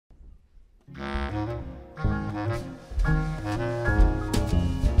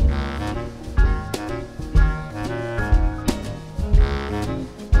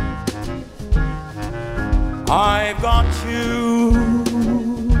I've got you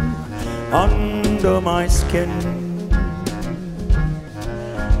under my skin.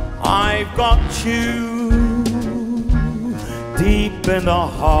 I've got you deep in the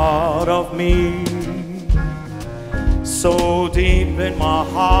heart of me, so deep in my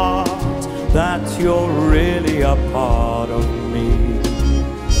heart that you're really a part of me.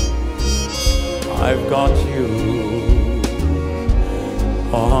 I've got you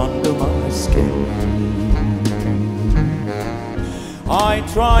under my skin. I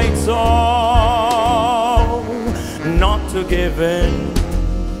tried so not to give in,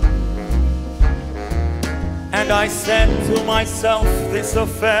 and I said to myself, this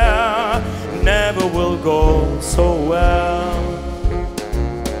affair never will go so well.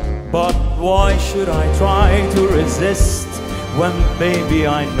 But why should I try to resist when baby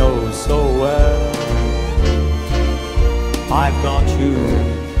I know so well I've got you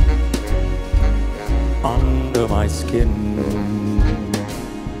under my skin.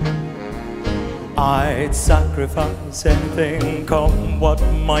 I'd sacrifice anything, come what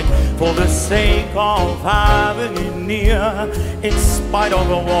might, for the sake of having you near, in spite of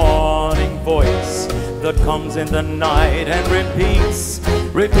a warning voice that comes in the night and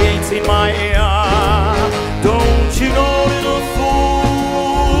repeats in my ear. Don't you know, little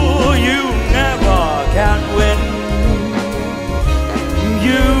fool, you never can win.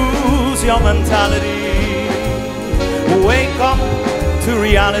 Use your mentality, wake up to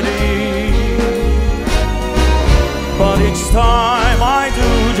reality. But each time I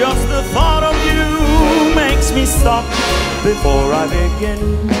do, just the thought of you makes me stop before I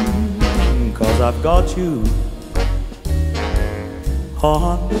begin. 'Cause I've got you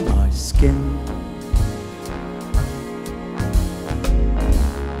under my skin.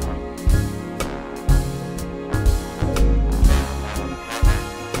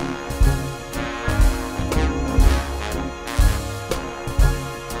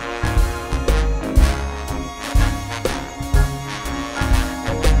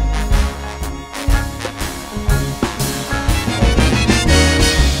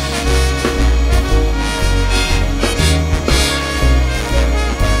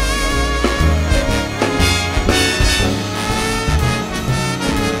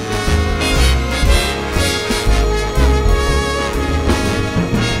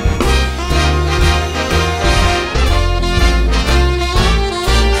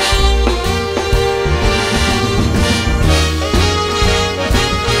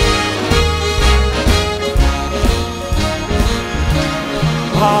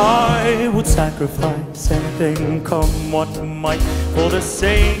 I would sacrifice anything, come what might, for the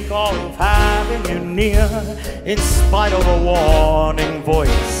sake of having you near, in spite of a warning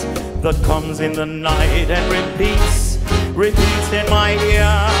voice that comes in the night and repeats in my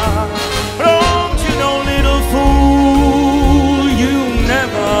ear. Don't you know, little fool, you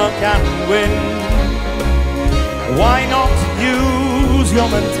never can win. Why not use your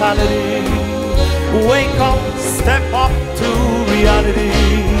mentality? Wake up, step up to reality.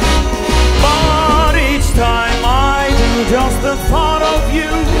 But each time I do, just the thought of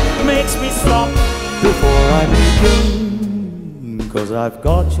you makes me stop before I begin. 'Cause I've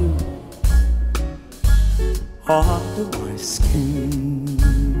got you under my skin.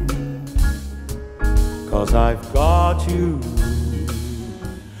 'Cause I've got you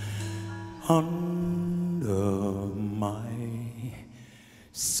under my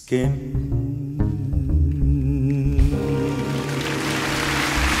skin.